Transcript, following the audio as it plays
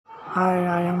Hi,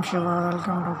 I am Shiva.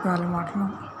 Welcome to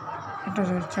Galimatalu. It is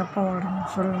a cheppabadunu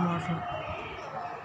sollu matalu.